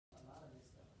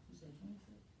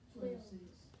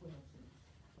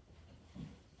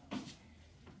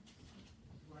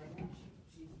Right now,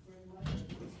 she's pretty much at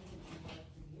this point, she's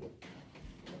about to forget.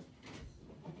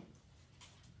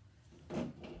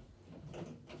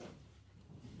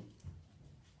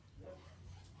 Yep.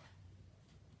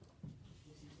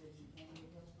 If she says she can't get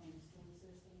help from the school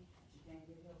system, she can't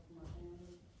get help from her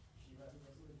family, she rather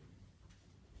just leave.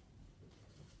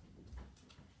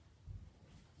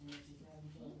 And if she's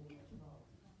having trouble with her call.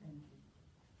 Thank you.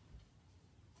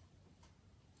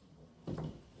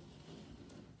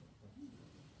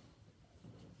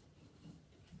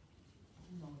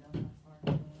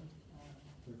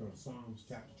 We're going to Psalms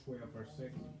chapter 12, verse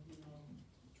 6.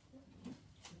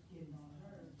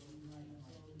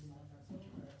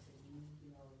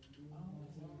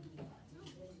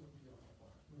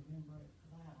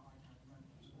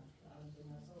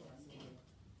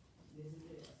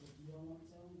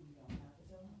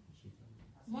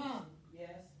 Mom.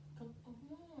 Yes. Come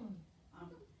on.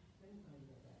 I'm gonna call you right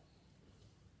back.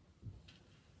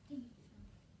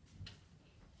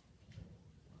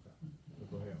 We'll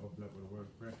go ahead and open up with a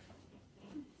word of prayer.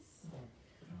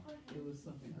 It was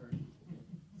something urgent, so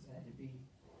it had to be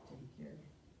taken care of.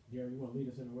 Gary, you want to lead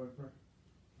us in a word of prayer?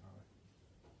 All right.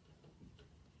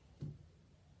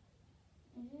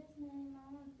 In His name, I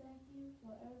want to thank you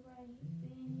for everybody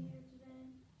being here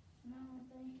today. And I want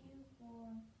to thank you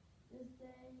for this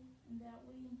day and that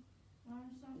we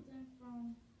learned something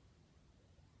from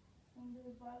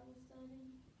this Bible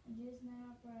study. In Jesus' name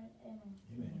I pray. Amen.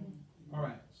 Amen. All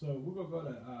right, so we're going to go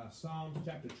to Psalms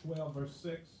chapter 12, verse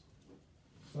 6.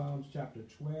 Psalms chapter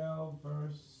 12,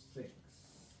 verse 6.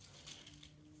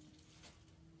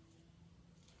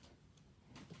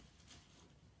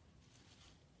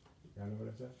 Y'all know what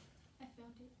I said? I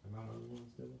felt it. Am I the only one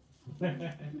still?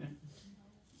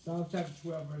 Psalms chapter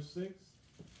 12, verse 6.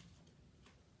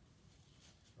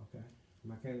 Okay.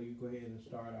 Michaela, you go ahead and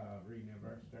start reading that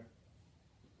verse there.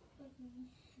 Okay.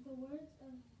 The words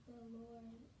of the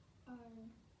Lord are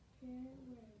pure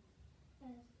words,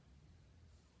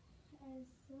 as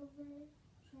silver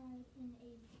tried in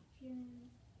a pure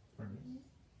Furnace.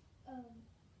 of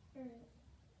earth,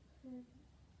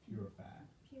 Purified.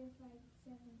 purified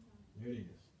 7 times. There it is.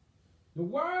 The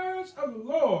words of the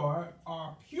Lord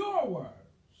are pure words,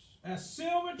 as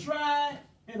silver tried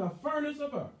in a furnace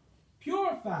of earth.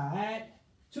 Purified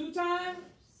 2 times?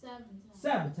 7 times.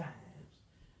 7 times.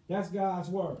 That's God's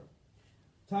word.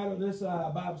 Title of this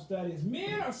Bible study is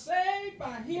Men Are Saved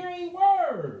by Hearing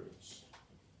Words,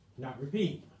 not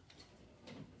repeating.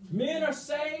 Men are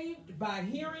saved by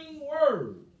hearing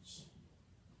words.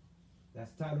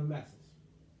 That's the title of the message.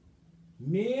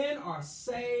 Men are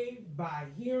saved by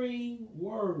hearing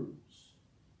words,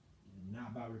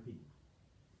 not by repeating.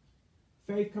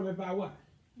 Faith cometh by what?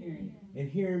 Hearing. And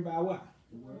hearing by what?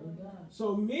 The word of God.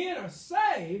 So men are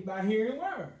saved by hearing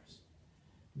words.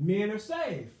 Men are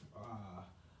saved.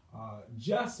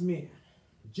 Just men.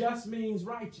 Just means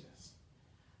righteous.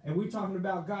 And we're talking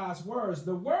about God's words.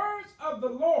 The words of the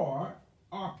Lord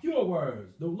are pure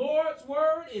words. The Lord's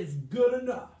word is good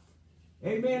enough.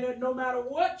 Amen. And no matter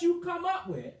what you come up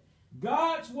with,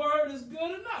 God's word is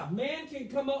good enough. Man can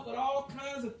come up with all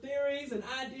kinds of theories and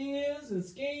ideas and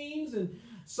schemes and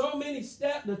so many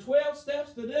steps, the 12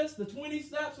 steps to this, the 20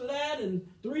 steps to that, and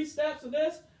 3 steps to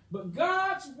this. But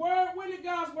God's word, when did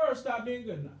God's word stop being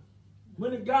good enough?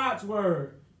 When did God's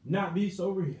word not be so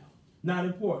real, not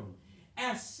important?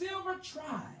 As silver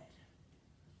tried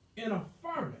in a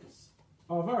furnace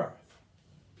of earth,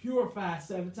 purified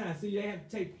 7 times. See, they have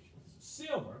to take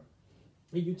silver,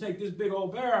 and you take this big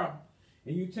old barrel,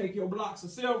 and you take your blocks of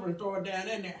silver and throw it down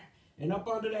in there. And up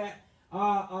under that,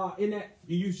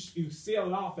 you seal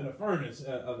it off in a furnace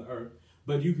of the earth.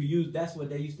 But you could use, that's what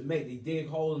they used to make. They dig a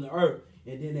hole in the earth,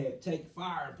 and then they take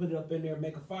fire and put it up in there,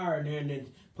 make a fire in there, and then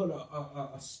put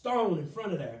a stone in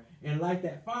front of there and light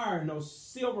that fire in those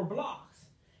silver blocks,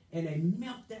 and they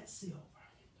melt that silver.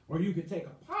 Or you could take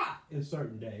a pot in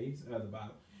certain days, of the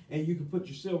Bible, and you can put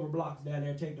your silver blocks down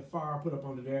there, take the fire, put up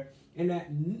under there, and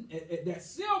that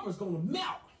silver is going to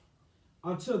melt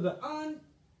until the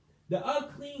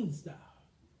unclean stuff,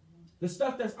 the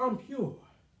stuff that's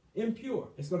impure,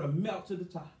 it's going to melt to the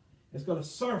top. It's going to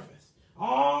surface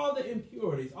all the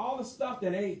impurities, all the stuff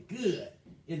that ain't good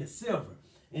in the silver.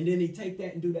 And then he take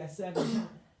that and do that 7 times.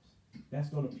 That's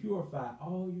going to purify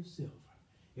all your silver.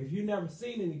 If you've never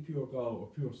seen any pure gold or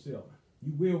pure silver,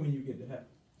 you will when you get to heaven.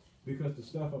 Because the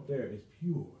stuff up there is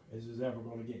pure as it's ever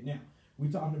going to get. Now,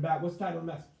 we're talking about, what's the title of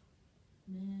the message?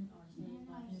 Men are saved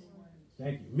by his words.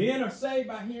 Thank you. Men are saved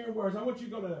by hearing words. I want you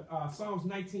to go to Psalms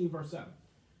 19, verse 7.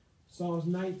 Psalms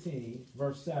 19,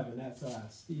 verse 7. That's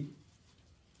Steve.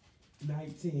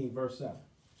 19, verse 7.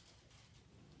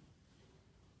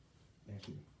 That's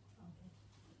you.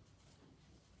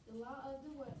 The law of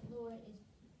the Lord is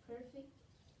perfect,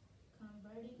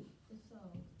 converting the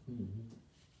soul. Mm-hmm.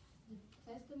 The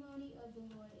testimony of the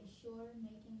Lord is sure,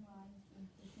 making wise and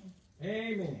repentance.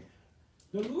 Amen.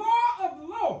 The law of the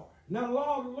Lord. Now, the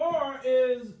law of the Lord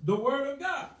is the word of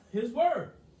God, his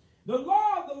word. The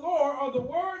law of the Lord, or the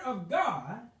word of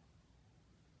God,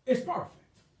 is perfect.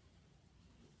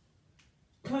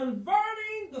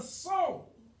 Converting the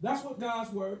soul. That's what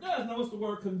God's word does. Now, what's the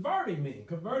word converting mean?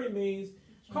 Converting means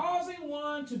causing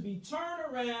one to be turned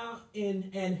around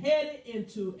and headed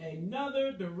into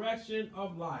another direction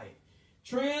of life.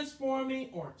 Transforming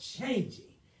or changing.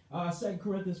 2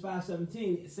 Corinthians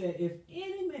 5:17, it said, if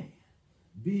any man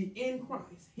be in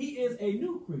Christ, he is a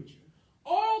new creature.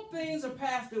 All things are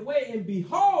passed away, and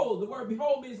behold, the word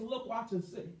behold means look, watch, and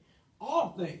see. All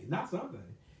things, not something.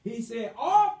 He said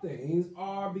all things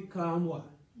are become what?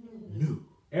 New.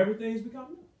 Everything's become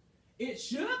new. It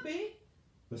should be,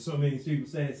 but so many people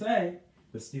say it's saved,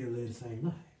 but still live the same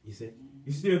life. You see?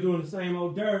 You're still doing the same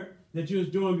old dirt that you was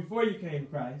doing before you came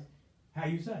to Christ. How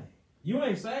you saved? You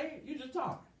ain't saved, you just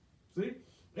talking. See?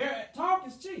 Talk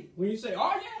is cheap. When you say,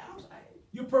 oh yeah, I'm saved.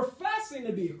 You're professing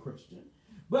to be a Christian,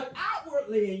 but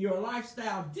outwardly in your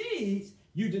lifestyle deeds,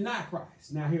 you deny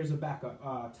Christ. Now here's a backup.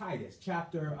 Titus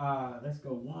chapter, let's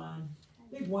go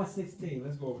 1:16.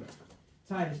 Let's go over there.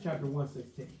 Titus chapter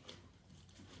 1:16.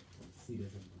 See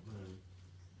this in my mind.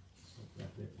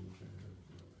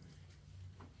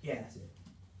 Yeah, that's it.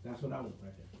 That's what I want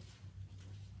right there.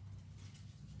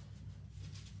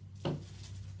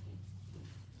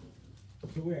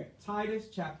 So we're at Titus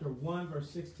chapter 1, verse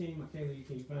 16. Michaela,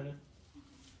 can you find it?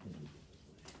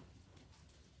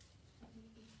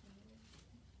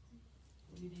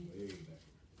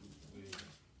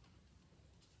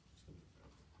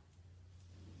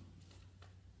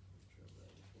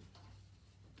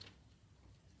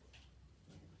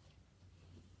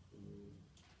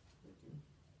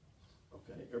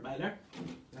 Okay, everybody there?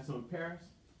 That's on Paris.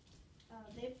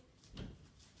 They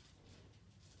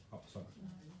Oh, sorry.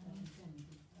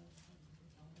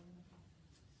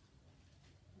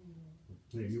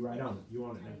 Yeah, you right on it. You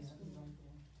on it now.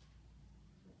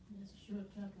 That's a short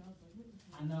chapter. I was like, what is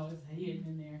I know it's hidden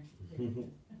in there. Well,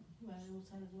 it was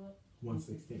titled what?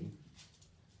 116.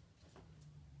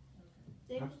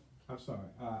 they I'm sorry.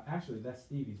 Actually, that's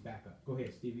Stevie's backup. Go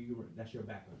ahead, Stevie. That's your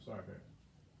backup. Sorry, Paris.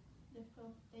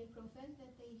 they profess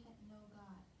that they know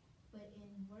God, but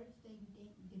in works they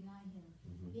deny Him,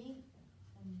 being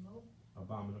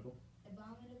Abominable.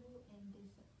 abominable and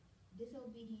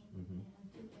disobedient, Mhm. and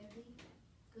unto every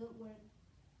good work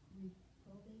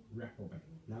reprobate. Reprobate.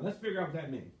 Now let's figure out what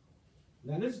that means.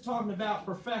 Now this is talking about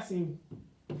professing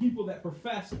people that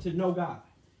profess to know God.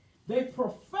 They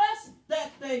profess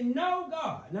that they know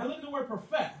God. Now look at the word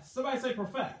profess. Somebody say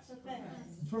profess.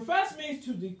 Profess means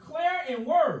to declare in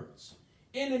words.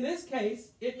 And in this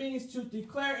case, it means to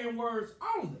declare in words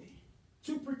only.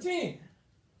 To pretend.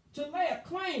 To lay a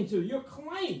claim to. You're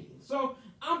claiming. So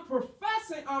I'm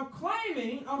professing, I'm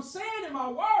claiming, I'm saying in my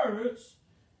words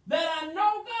that I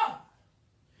know God.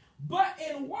 But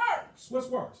in works, what's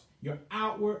works? Your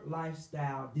outward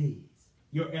lifestyle deeds.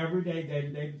 Your everyday,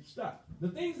 day-to-day stuff. The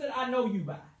things that I know you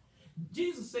by.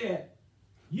 Jesus said,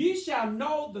 ye shall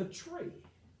know the tree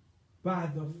by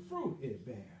the fruit it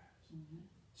bears.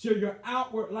 So your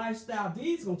outward lifestyle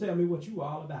deeds going to tell me what you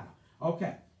all about.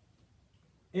 Okay.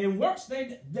 In works,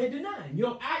 they deny.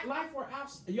 Your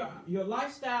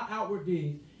lifestyle outward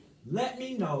deeds let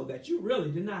me know that you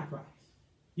really deny Christ.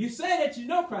 You say that you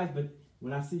know Christ, but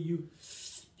when I see you,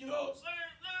 you know what I'm saying?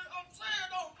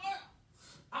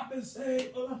 I've been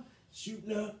saved,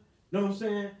 shooting up, know what I'm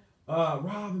saying?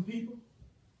 Robbing people,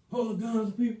 pulling guns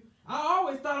on people. I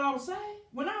always thought I was saved.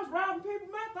 When I was robbing people,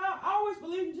 man, I always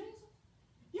believed in Jesus.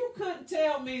 You couldn't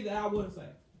tell me that I wasn't saved.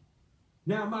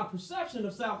 Now, my perception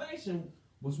of salvation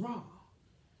was wrong.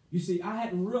 You see, I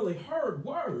hadn't really heard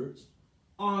words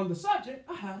on the subject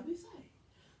of how to be saved.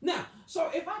 Now, so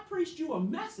if I preached you a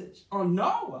message on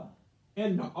Noah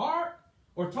and the ark,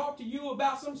 or talk to you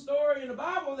about some story in the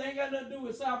Bible that ain't got nothing to do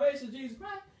with salvation of Jesus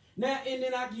Christ, now, and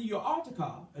then I give you an altar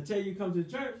call. I tell you come to the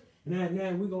church, and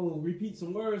now we're going to repeat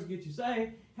some words, get you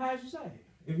saved. How's you saved?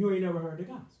 If you ain't never heard the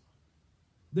gospel.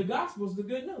 The gospel is the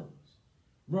good news.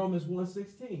 Romans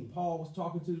 1:16, Paul was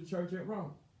talking to the church at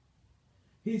Rome.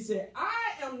 He said,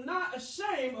 I am not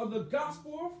ashamed of the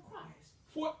gospel of Christ,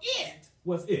 for it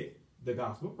was it, the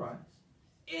gospel of Christ.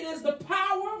 It is the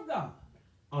power of God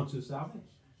unto salvation.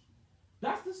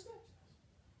 That's the scriptures.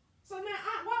 So now,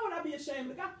 why would I be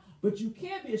ashamed of the gospel? But you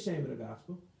can't be ashamed of the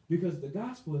gospel Because the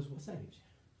gospel is what saves you.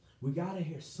 We got to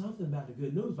hear something about the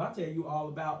good news. If I tell you all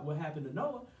about what happened to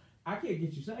Noah, I can't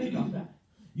get you saved off that.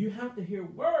 You have to hear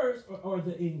words or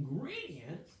the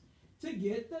ingredients to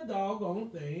get the doggone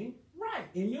thing right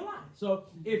in your life. So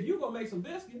if you're going to make some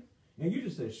biscuits and you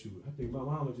just say, shoot, I think my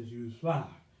mama just used flour.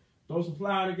 Throw some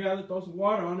flour together, throw some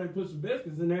water on it, put some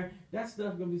biscuits in there, that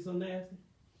stuff going to be so nasty.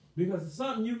 Because it's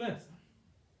something you missing.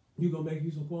 You're going to make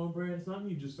you some cornbread or something,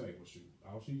 you just say, well, shoot,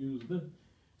 all she used this.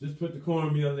 Just put the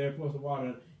cornmeal there, pour some water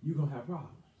in it, you're going to have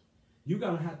problems. You're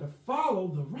going to have to follow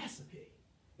the recipe.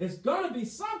 It's going to be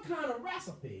some kind of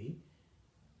recipe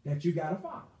that you got to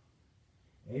follow.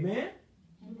 Amen?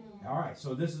 Amen. All right,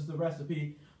 so this is the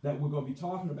recipe that we're going to be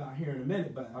talking about here in a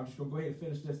minute, but I'm just going to go ahead and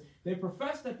finish this. They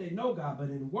profess that they know God, but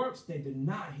in works they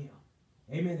deny him.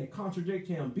 Amen? They contradict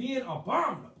him, being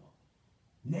abominable,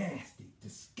 nasty,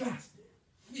 disgusting,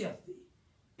 filthy,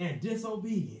 and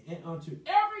disobedient, and unto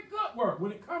every good work.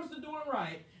 When it comes to doing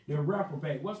right, they're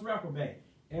reprobate. What's reprobate?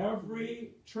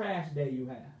 Every trash day you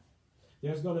have,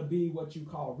 there's going to be what you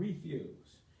call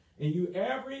refuse. And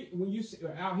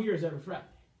out here is every Friday.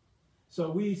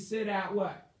 So we sit out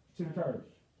what? To the curb.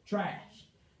 Trash.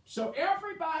 So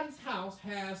everybody's house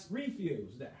has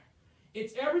refuse there.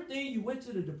 It's everything. You went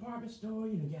to the department store,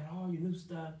 you got all your new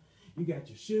stuff, you got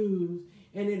your shoes,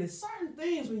 and then there's certain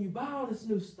things when you buy all this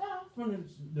new stuff from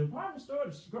the department store,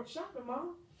 the shopping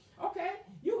mall, okay,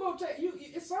 you go take,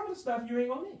 it's some of the stuff you ain't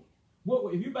gonna need.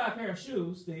 What if you buy a pair of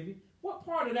shoes, Stevie, what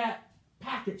part of that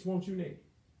package won't you need?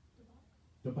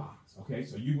 The box. Okay,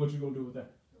 so what you gonna do with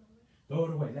that? Throw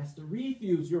it away. That's the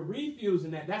refuse. You're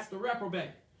refusing that. That's the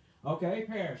reprobate. Okay,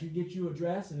 Paris, you get you a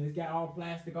dress and it's got all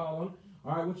plastic all on it.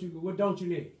 All right, what don't you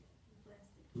need? Plastic.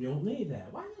 You don't need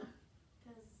that. Why not?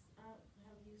 Because I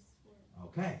have use for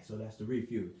it. Okay, so that's the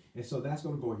refuse. And so that's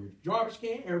going to go in your garbage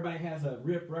can. Everybody has a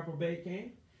reprobate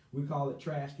can. We call it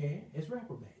trash can. It's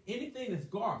reprobate. Anything that's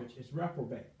garbage is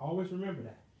reprobate. Always remember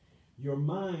that. Your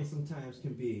mind sometimes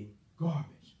can be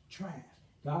garbage, trash.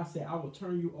 God said, I will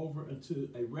turn you over into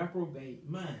a reprobate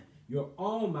mind. Your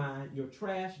own mind, your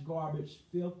trash, garbage,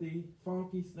 filthy,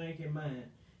 funky, stinking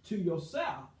mind to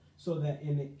yourself so that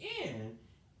in the end,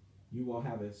 you won't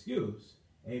have an excuse.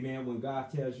 Amen. When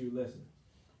God tells you, listen,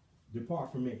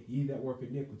 depart from me, ye that work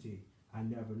iniquity, I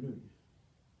never knew you.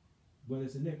 What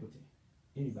is iniquity?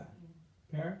 Anybody?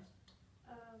 Parents?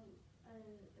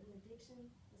 An addiction,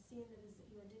 a sin that is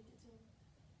you're addicted to.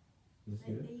 Let's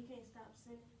That do it. you can't stop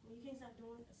sinning. When you can't stop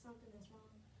doing something that's wrong.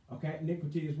 Okay,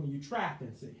 iniquity is when you trapped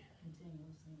in sin.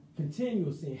 Continual sin.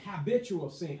 Continual sin, habitual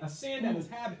sin, a sin that is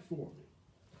habit forming.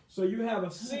 So you have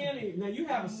a sin, now you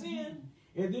have a sin,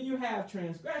 and then you have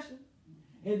transgression,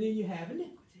 and then you have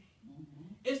iniquity.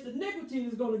 It's the iniquity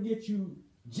that's going to get you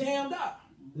jammed up.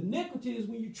 The iniquity is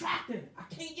when you trapped in it. I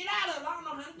can't get out of it. I don't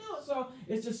know how to do it. So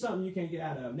it's just something you can't get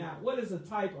out of. Now, what's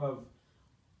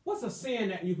a sin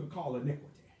that you could call iniquity?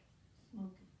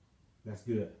 Smoking. That's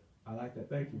good. I like that.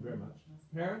 Thank you very much.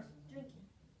 Parents? Drinking.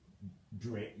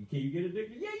 Drink. Can you get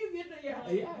addicted? Yeah, you get that. Yeah.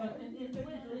 You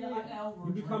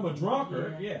You become a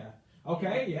drunkard. Yeah.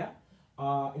 Okay. Yeah.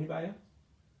 Anybody else?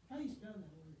 How do you spell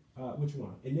that word? Which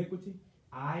one? Iniquity.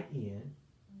 I-N-I-Q-U-I-T-Y.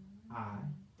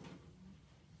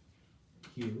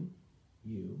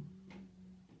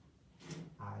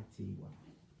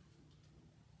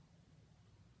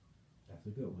 That's a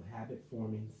good one. Habit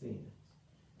forming sin.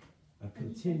 A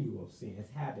continual sin.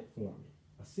 It's habit forming.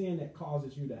 A sin that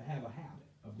causes you to have a habit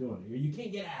of doing it. You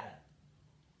can't get out of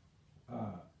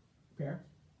it. Parents?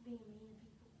 Being mean to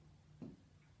people.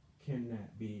 Can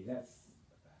that be? That's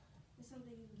It's something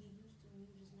you can get used to and you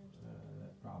just never stop.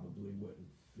 that probably wouldn't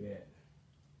fit.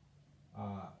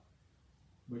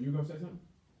 Were you gonna say something?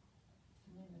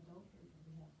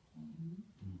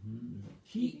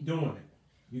 Keep doing it.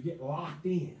 You get locked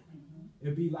in.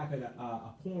 It'd be like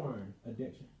a porn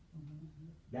addiction.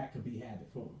 That could be habit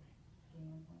forming.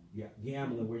 Yeah,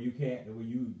 gambling where you can't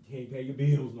pay your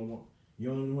bills no more.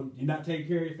 You're not taking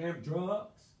care of your family.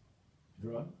 Drugs.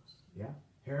 Yeah.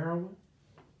 Heroin.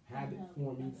 Habit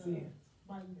forming sins.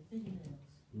 Biting the fingernails.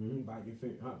 Bite your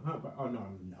finger. Oh no.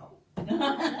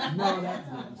 No, that's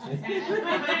not sin.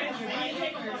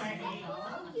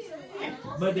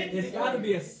 But it's got to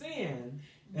be a sin.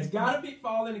 It's got to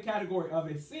fall in the category of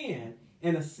a sin,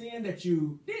 and a sin that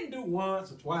you didn't do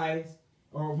once or twice,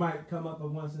 or might come up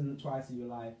once and twice in your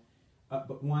life,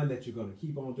 but one that you're going to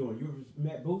keep on doing. You ever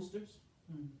met boosters?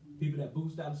 People that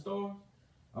boost out of stores?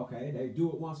 Okay, they do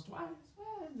it once or twice.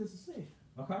 Well, it's just a sin.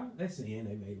 Okay, they sin,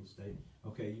 they made a mistake.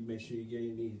 Okay, you make sure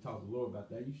you need to talk to the Lord about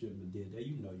that. You shouldn't have did that.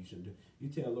 You know you shouldn't do. You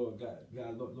tell Lord,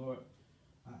 Lord,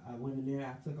 I went in there.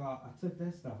 I took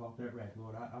that stuff off that rack,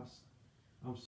 Lord.